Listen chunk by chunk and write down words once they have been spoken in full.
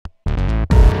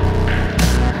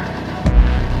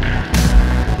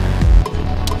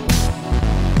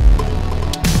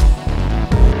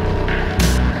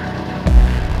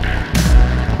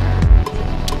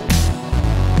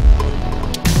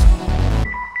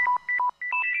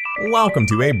Welcome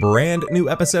to a brand new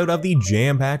episode of the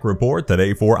Jampack Report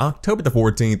today for October the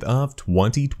 14th of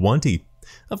 2020.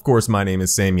 Of course, my name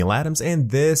is Samuel Adams, and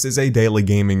this is a daily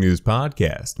gaming news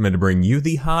podcast meant to bring you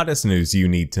the hottest news you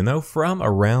need to know from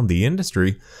around the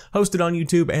industry. Hosted on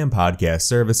YouTube and podcast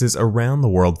services around the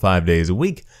world 5 days a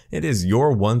week, it is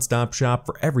your one-stop shop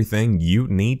for everything you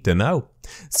need to know.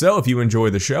 So if you enjoy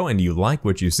the show and you like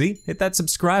what you see, hit that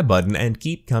subscribe button and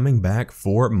keep coming back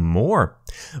for more.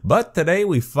 But today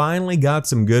we finally got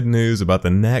some good news about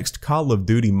the next Call of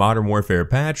Duty Modern Warfare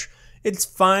patch. It's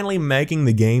finally making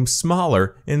the game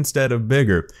smaller instead of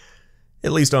bigger,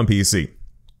 at least on PC.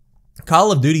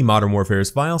 Call of Duty Modern Warfare's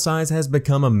file size has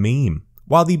become a meme.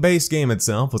 While the base game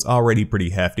itself was already pretty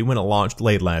hefty when it launched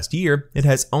late last year, it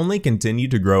has only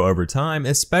continued to grow over time,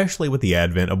 especially with the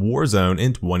advent of Warzone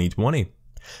in 2020.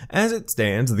 As it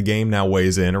stands, the game now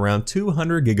weighs in around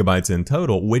 200 gigabytes in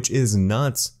total, which is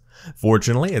nuts.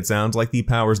 Fortunately, it sounds like the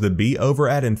powers that be over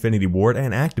at Infinity Ward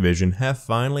and Activision have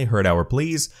finally heard our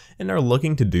pleas and are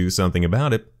looking to do something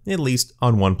about it, at least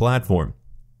on one platform.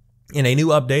 In a new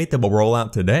update that will roll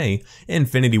out today,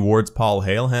 Infinity Ward's Paul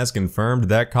Hale has confirmed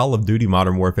that Call of Duty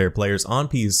Modern Warfare players on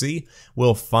PC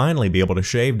will finally be able to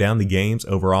shave down the game's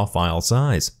overall file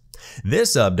size.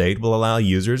 This update will allow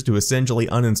users to essentially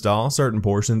uninstall certain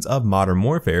portions of Modern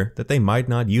Warfare that they might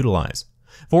not utilize.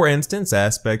 For instance,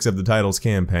 aspects of the title's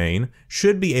campaign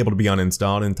should be able to be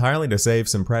uninstalled entirely to save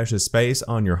some precious space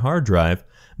on your hard drive.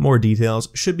 More details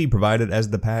should be provided as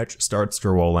the patch starts to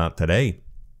roll out today.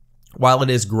 While it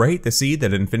is great to see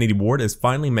that Infinity Ward is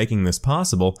finally making this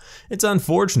possible, it's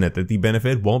unfortunate that the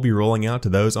benefit won't be rolling out to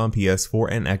those on PS4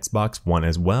 and Xbox One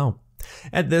as well.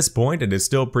 At this point, it is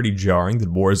still pretty jarring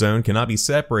that Warzone cannot be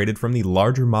separated from the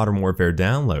larger Modern Warfare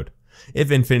download.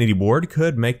 If Infinity Ward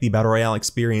could make the Battle Royale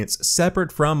experience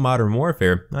separate from Modern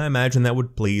Warfare, I imagine that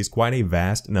would please quite a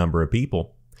vast number of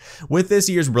people. With this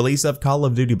year's release of Call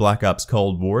of Duty Black Ops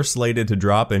Cold War slated to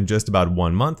drop in just about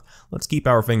 1 month, let's keep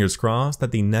our fingers crossed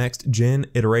that the next gen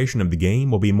iteration of the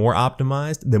game will be more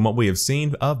optimized than what we have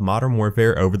seen of Modern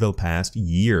Warfare over the past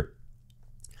year.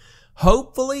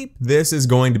 Hopefully, this is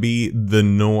going to be the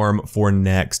norm for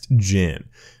next gen.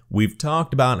 We've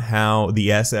talked about how the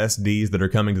SSDs that are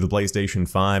coming to the PlayStation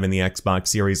 5 and the Xbox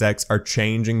Series X are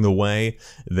changing the way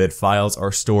that files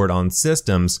are stored on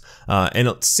systems, and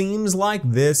it seems like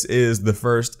this is the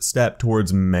first step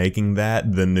towards making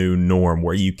that the new norm,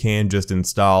 where you can just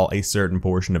install a certain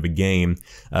portion of a game,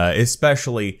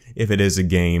 especially if it is a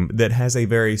game that has a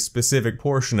very specific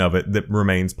portion of it that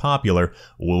remains popular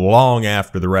long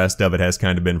after the rest of it has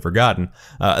kind of been forgotten.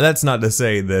 That's not to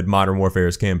say that Modern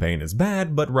Warfare's campaign is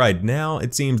bad, but right now,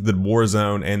 it seems that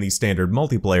Warzone and the standard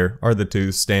multiplayer are the two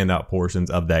standout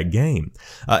portions of that game.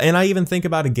 And I even think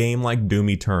about a game like Doom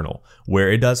Eternal,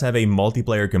 where it does have a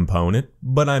multiplayer component,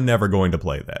 but I'm never going to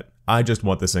play that. I just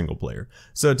want the single player.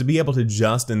 So to be able to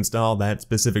just install that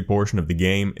specific portion of the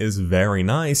game is very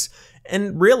nice,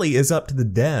 and really is up to the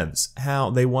devs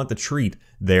how they want to treat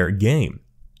their game.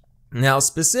 Now,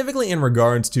 specifically in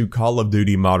regards to Call of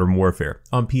Duty Modern Warfare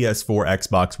on PS4,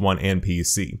 Xbox One, and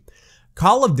PC,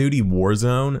 Call of Duty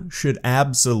Warzone should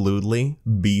absolutely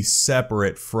be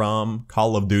separate from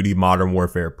Call of Duty Modern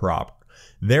Warfare proper.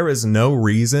 There is no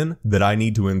reason that I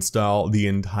need to install the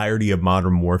entirety of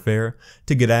Modern Warfare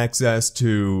to get access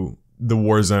to the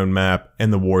Warzone map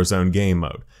and the Warzone game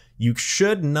mode. You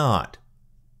should not,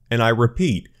 and I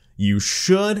repeat, you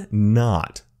should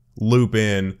not loop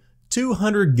in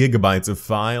 200 gigabytes of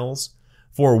files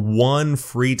for one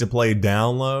free-to-play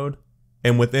download,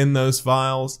 and within those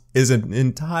files is an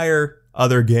entire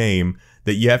other game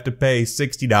that you have to pay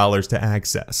 $60 to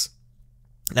access.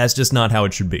 That's just not how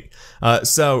it should be.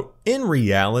 So in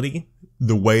reality,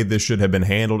 the way this should have been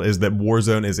handled is that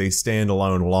Warzone is a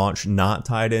standalone launch, not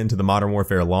tied into the Modern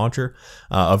Warfare launcher.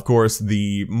 Of course,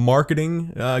 the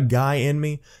marketing guy in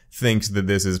me thinks that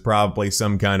this is probably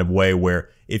some kind of way where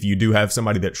if you do have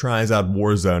somebody that tries out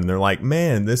Warzone and they're like,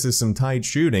 man, this is some tight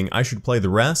shooting, I should play the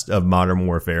rest of Modern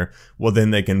Warfare, well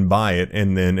then they can buy it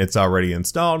and then it's already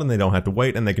installed and they don't have to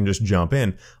wait and they can just jump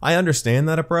in. I understand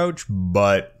that approach,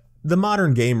 but the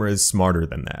modern gamer is smarter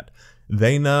than that.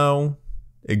 They know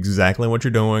exactly what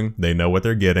you're doing, they know what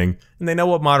they're getting, and they know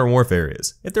what Modern Warfare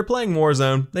is. If they're playing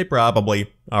Warzone, they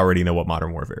probably already know what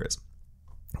Modern Warfare is.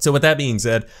 So with that being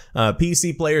said,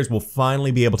 PC players will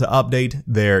finally be able to update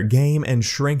their game and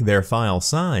shrink their file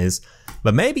size,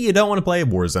 but maybe you don't want to play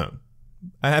Warzone.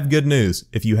 I have good news.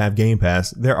 If you have Game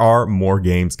Pass, there are more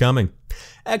games coming.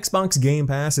 Xbox Game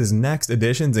Pass's next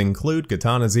additions include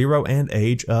Katana Zero and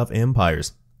Age of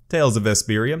Empires. Tales of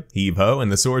Vesperia, Heave-Ho,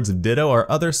 and the Swords of Ditto are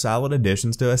other solid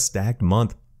additions to a stacked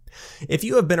month. If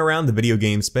you have been around the video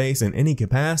game space in any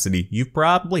capacity, you've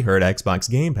probably heard Xbox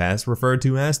Game Pass referred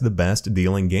to as the best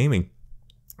deal in gaming.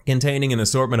 Containing an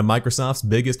assortment of Microsoft's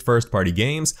biggest first-party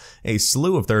games, a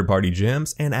slew of third-party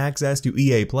gems, and access to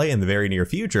EA Play in the very near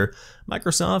future,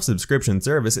 Microsoft's subscription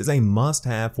service is a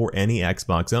must-have for any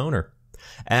Xbox owner.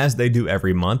 As they do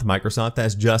every month, Microsoft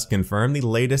has just confirmed the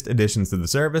latest additions to the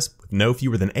service, with no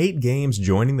fewer than 8 games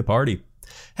joining the party.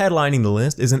 Headlining the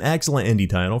list is an excellent indie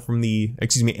title from the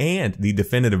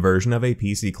definitive version of a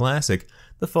PC classic.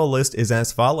 The full list is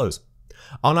as follows.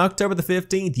 On October the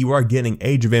 15th, you are getting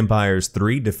Age of Empires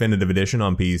 3 Definitive Edition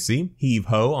on PC, Heave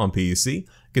Ho on PC,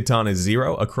 Katana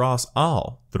 0 across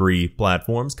all 3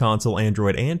 platforms, console,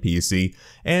 Android, and PC,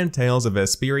 and Tales of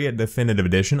Vesperia Definitive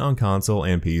Edition on console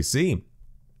and PC,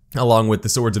 along with the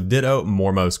Swords of Ditto,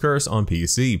 Mormo's Curse on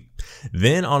PC.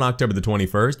 Then on October the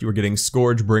 21st, you are getting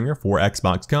Scourgebringer for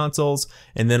Xbox consoles,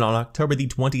 and then on October the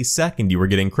 22nd, you are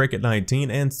getting Cricket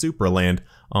 19 and Superland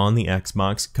on the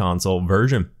Xbox console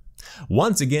version.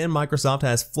 Once again, Microsoft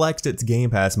has flexed its Game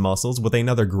Pass muscles with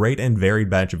another great and varied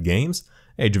batch of games.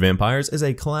 Age of Empires is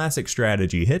a classic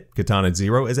strategy hit, Katana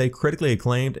 0 is a critically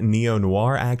acclaimed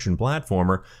neo-noir action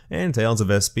platformer, and Tales of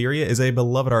Vesperia is a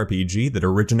beloved RPG that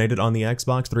originated on the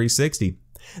Xbox 360.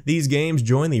 These games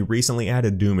join the recently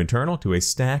added Doom Eternal to a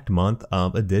stacked month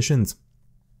of additions.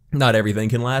 Not everything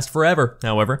can last forever,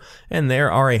 however, and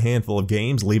there are a handful of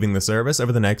games leaving the service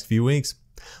over the next few weeks.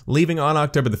 Leaving on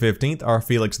October the 15th are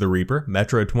Felix the Reaper,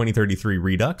 Metro 2033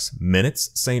 Redux, Minutes,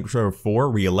 Saints Row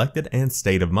 4 Re-elected, and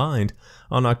State of Mind.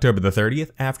 On October the 30th,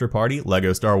 After Party,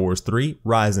 LEGO Star Wars 3,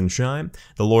 Rise and Shine,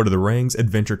 The Lord of the Rings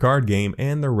adventure card game,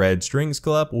 and the Red Strings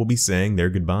Club will be saying their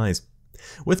goodbyes.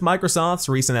 With Microsoft's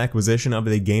recent acquisition of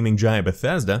the gaming giant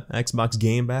Bethesda, Xbox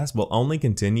Game Pass will only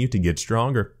continue to get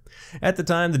stronger. At the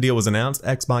time the deal was announced,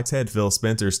 Xbox head Phil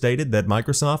Spencer stated that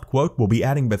Microsoft, quote, will be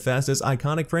adding Bethesda's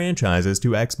iconic franchises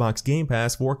to Xbox Game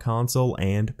Pass for console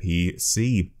and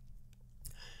PC.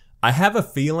 I have a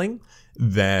feeling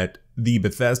that the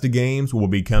Bethesda games will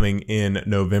be coming in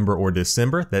November or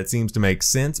December. That seems to make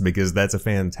sense because that's a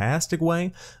fantastic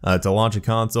way to launch a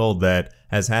console that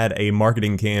has had a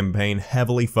marketing campaign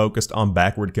heavily focused on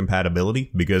backward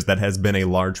compatibility, because that has been a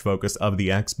large focus of the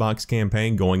Xbox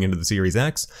campaign going into the Series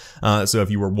X. So if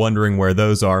you were wondering where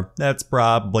those are, that's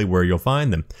probably where you'll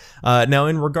find them. Now,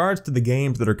 in regards to the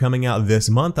games that are coming out this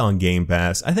month on Game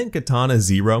Pass, I think Katana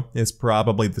 0 is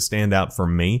probably the standout for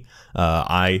me.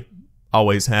 I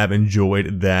always have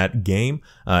enjoyed that game,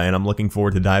 and I'm looking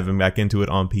forward to diving back into it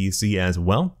on PC as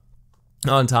well.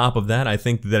 On top of that, I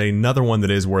think that another one that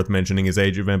is worth mentioning is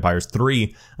Age of Empires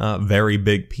 3, very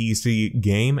big PC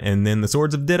game, and then the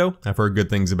Swords of Ditto, I've heard good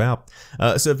things about.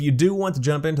 So if you do want to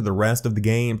jump into the rest of the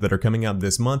games that are coming out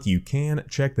this month, you can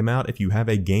check them out if you have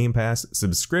a Game Pass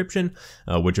subscription,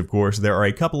 which of course there are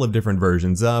a couple of different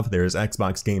versions of. There's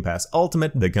Xbox Game Pass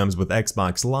Ultimate that comes with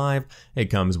Xbox Live, it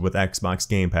comes with Xbox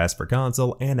Game Pass for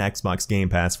console, and Xbox Game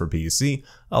Pass for PC,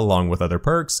 along with other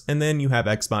perks, and then you have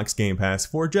Xbox Game Pass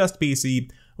for just PC,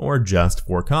 or just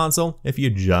for console if you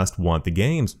just want the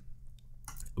games.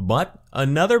 But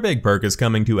another big perk is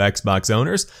coming to Xbox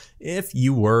owners if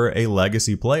you were a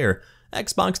legacy player.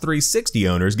 Xbox 360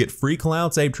 owners get free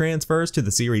cloud save transfers to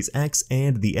the Series X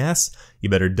and the S. You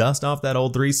better dust off that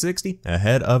old 360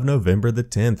 ahead of November the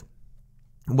 10th.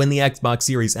 When the Xbox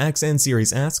Series X and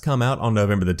Series S come out on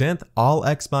November the 10th, all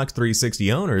Xbox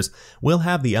 360 owners will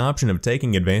have the option of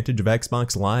taking advantage of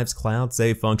Xbox Live's cloud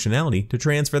save functionality to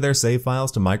transfer their save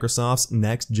files to Microsoft's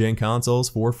next-gen consoles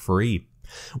for free.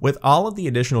 With all of the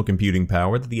additional computing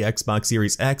power that the Xbox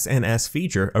Series X and S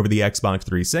feature over the Xbox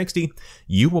 360,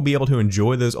 you will be able to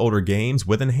enjoy those older games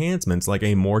with enhancements like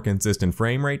a more consistent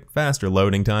frame rate, faster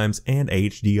loading times, and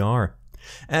HDR.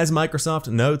 As Microsoft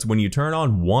notes, when you turn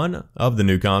on one of the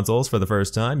new consoles for the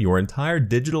first time, your entire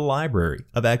digital library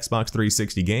of Xbox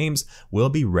 360 games will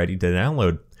be ready to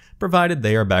download, provided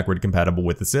they are backward compatible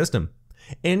with the system.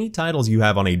 Any titles you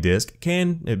have on a disc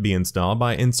can be installed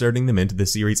by inserting them into the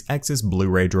Series X's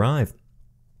Blu-ray drive.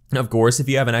 Of course, if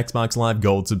you have an Xbox Live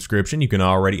Gold subscription, you can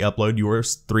already upload your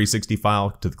 360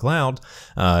 file to the cloud.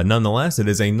 Nonetheless, it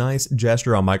is a nice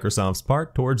gesture on Microsoft's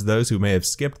part towards those who may have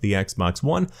skipped the Xbox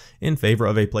One in favor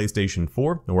of a PlayStation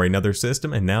 4 or another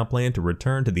system and now plan to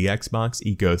return to the Xbox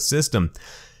ecosystem.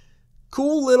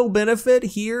 Cool little benefit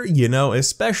here, you know,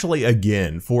 especially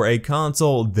again for a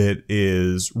console that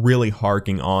is really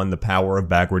harking on the power of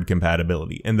backward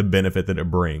compatibility and the benefit that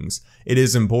it brings. It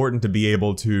is important to be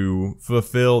able to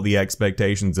fulfill the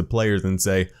expectations of players and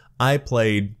say, I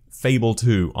played Fable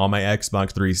 2 on my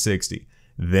Xbox 360.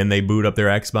 Then they boot up their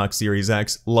Xbox Series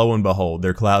X. Lo and behold,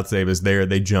 their cloud save is there.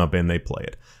 They jump in, they play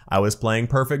it. I was playing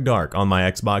Perfect Dark on my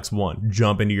Xbox One.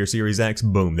 Jump into your Series X,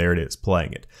 boom, there it is,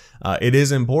 playing it. It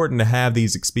is important to have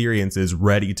these experiences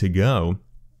ready to go.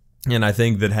 And I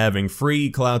think that having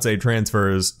free cloud save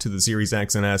transfers to the Series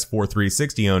X and S for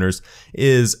 360 owners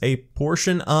is a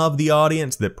portion of the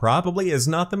audience that probably is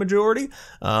not the majority,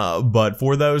 but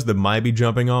for those that might be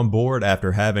jumping on board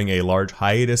after having a large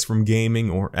hiatus from gaming,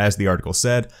 or as the article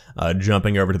said,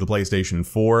 jumping over to the PlayStation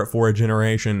 4 for a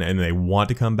generation, and they want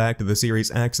to come back to the Series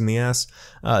X and the S,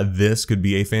 this could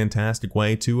be a fantastic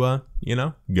way to,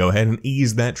 go ahead and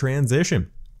ease that transition.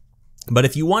 But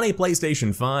if you want a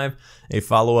PlayStation 5, a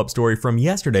follow-up story from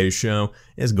yesterday's show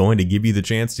is going to give you the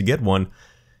chance to get one.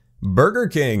 Burger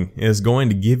King is going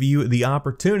to give you the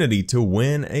opportunity to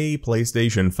win a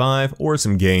PlayStation 5 or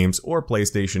some games or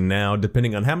PlayStation Now,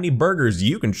 depending on how many burgers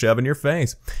you can shove in your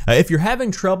face. If you're having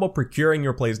trouble procuring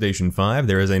your PlayStation 5,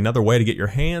 there is another way to get your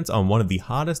hands on one of the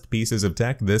hottest pieces of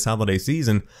tech this holiday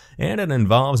season, and it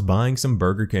involves buying some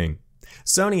Burger King.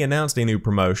 Sony announced a new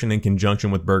promotion in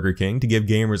conjunction with Burger King to give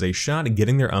gamers a shot at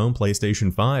getting their own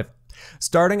PlayStation 5.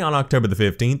 Starting on October the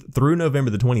 15th through November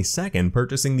the 22nd,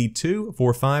 purchasing the 2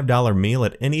 for $5 meal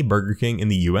at any Burger King in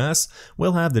the US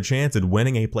will have the chance at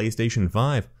winning a PlayStation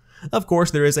 5. Of course,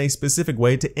 there is a specific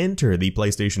way to enter the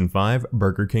PlayStation 5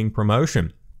 Burger King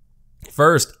promotion.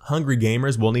 First, hungry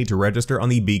gamers will need to register on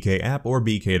the BK app or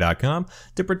BK.com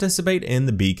to participate in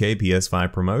the BK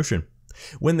PS5 promotion.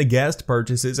 When the guest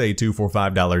purchases a 2 for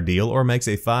 $5 deal or makes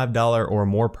a $5 or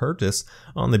more purchase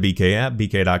on the BK app,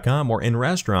 BK.com, or in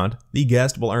restaurant, the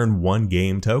guest will earn 1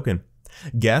 game token.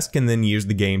 Guests can then use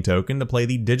the game token to play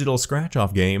the digital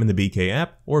scratch-off game in the BK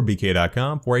app or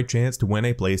BK.com for a chance to win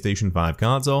a PlayStation 5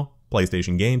 console,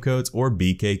 PlayStation game codes, or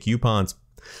BK coupons.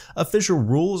 Official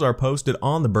rules are posted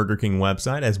on the Burger King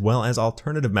website, as well as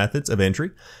alternative methods of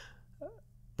entry,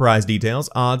 prize details,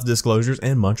 odds, disclosures,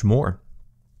 and much more.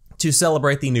 To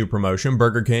celebrate the new promotion,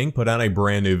 Burger King put out a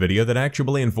brand new video that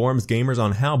actually informs gamers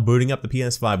on how booting up the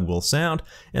PS5 will sound,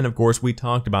 and of course we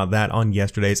talked about that on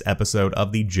yesterday's episode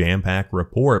of the Jampack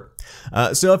Report.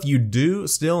 So if you do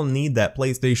still need that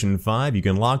PlayStation 5, you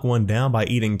can lock one down by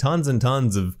eating tons and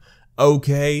tons of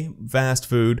okay fast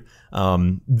food.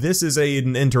 This is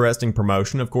an interesting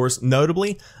promotion, of course,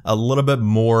 notably a little bit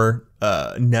more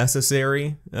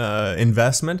necessary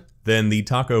investment than the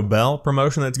Taco Bell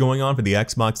promotion that's going on for the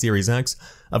Xbox Series X.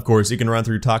 Of course, you can run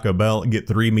through Taco Bell, get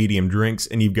 3 medium drinks,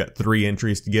 and you've got 3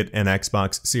 entries to get an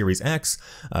Xbox Series X.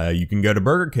 You can go to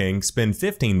Burger King, spend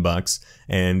 $15,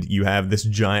 and you have this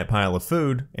giant pile of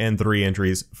food and 3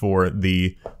 entries for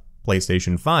the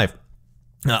PlayStation 5.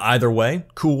 Either way,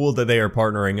 cool that they are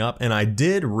partnering up, and I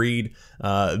did read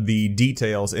the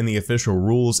details in the official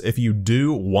rules. If you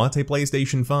do want a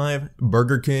PlayStation 5,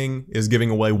 Burger King is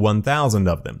giving away 1,000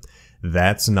 of them.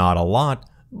 That's not a lot,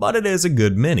 but it is a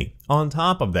good many. On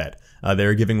top of that,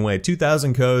 they're giving away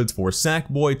 2,000 codes for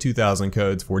Sackboy, 2,000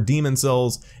 codes for Demon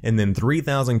Souls, and then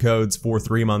 3,000 codes for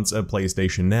 3 months of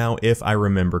PlayStation Now, if I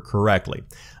remember correctly.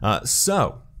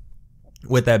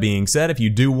 With that being said, if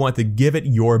you do want to give it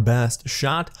your best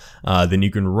shot, then you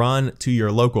can run to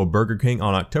your local Burger King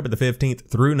on October the 15th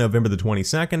through November the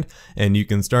 22nd, and you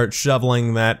can start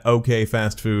shoveling that okay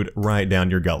fast food right down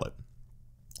your gullet.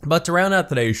 But to round out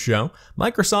today's show,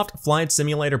 Microsoft Flight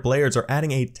Simulator players are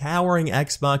adding a towering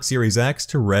Xbox Series X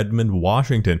to Redmond,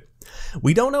 Washington.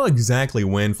 We don't know exactly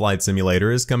when Flight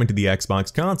Simulator is coming to the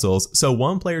Xbox consoles, so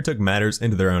one player took matters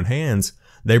into their own hands.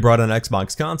 They brought an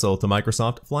Xbox console to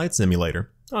Microsoft Flight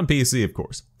Simulator. On PC, of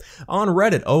course. On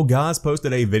Reddit, Ogaz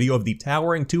posted a video of the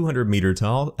towering 200-meter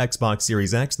tall Xbox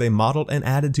Series X they modeled and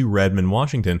added to Redmond,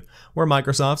 Washington, where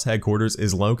Microsoft's headquarters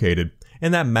is located.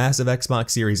 And that massive Xbox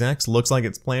Series X looks like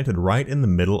it's planted right in the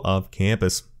middle of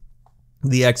campus.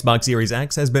 The Xbox Series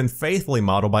X has been faithfully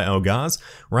modeled by Ogaz,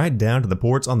 right down to the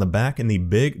ports on the back and the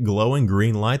big glowing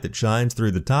green light that shines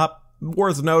through the top.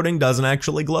 Worth noting, doesn't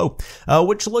actually glow,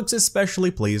 which looks especially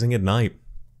pleasing at night.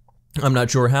 I'm not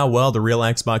sure how well the real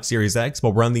Xbox Series X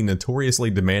will run the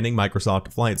notoriously demanding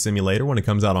Microsoft Flight Simulator when it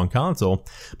comes out on console,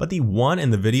 but the one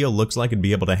in the video looks like it'd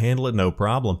be able to handle it no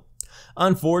problem.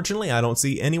 Unfortunately, I don't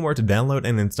see anywhere to download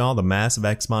and install the massive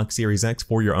Xbox Series X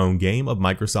for your own game of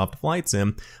Microsoft Flight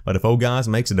Sim, but if Ogaz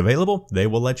makes it available, they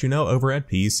will let you know over at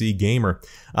PC Gamer.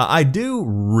 I do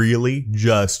really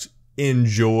just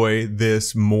enjoy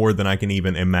this more than I can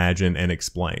even imagine and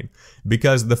explain,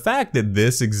 because the fact that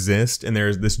this exists and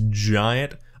there's this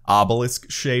giant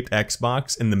obelisk-shaped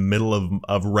Xbox in the middle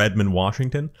of Redmond,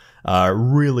 Washington,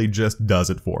 really just does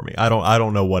it for me. I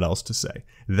don't know what else to say.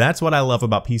 That's what I love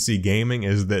about PC gaming,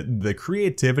 is that the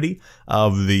creativity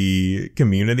of the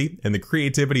community and the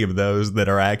creativity of those that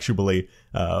are actually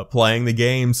playing the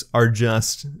games are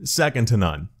just second to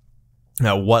none.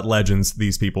 Now, what legends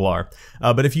these people are.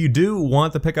 But if you do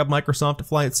want to pick up Microsoft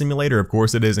Flight Simulator, of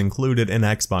course it is included in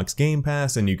Xbox Game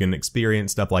Pass and you can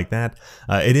experience stuff like that.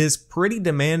 It is pretty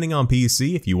demanding on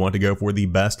PC if you want to go for the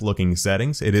best looking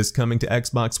settings. It is coming to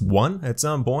Xbox One at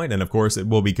some point, and of course it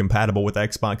will be compatible with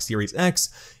Xbox Series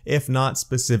X, if not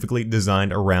specifically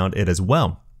designed around it as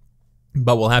well.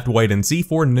 But we'll have to wait and see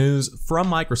for news from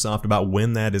Microsoft about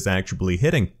when that is actually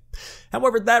hitting.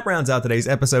 However, that rounds out today's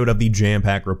episode of the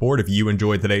Jampack Report. If you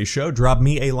enjoyed today's show, drop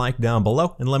me a like down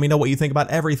below and let me know what you think about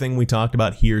everything we talked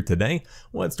about here today.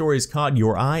 What stories caught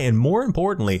your eye, and more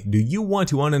importantly, do you want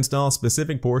to uninstall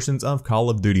specific portions of Call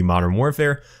of Duty Modern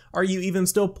Warfare? Are you even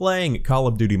still playing Call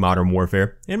of Duty Modern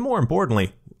Warfare? And more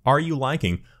importantly, are you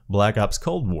liking Black Ops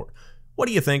Cold War? What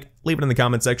do you think? Leave it in the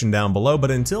comment section down below.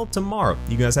 But until tomorrow,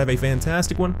 you guys have a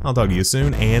fantastic one. I'll talk to you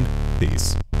soon, and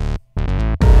peace.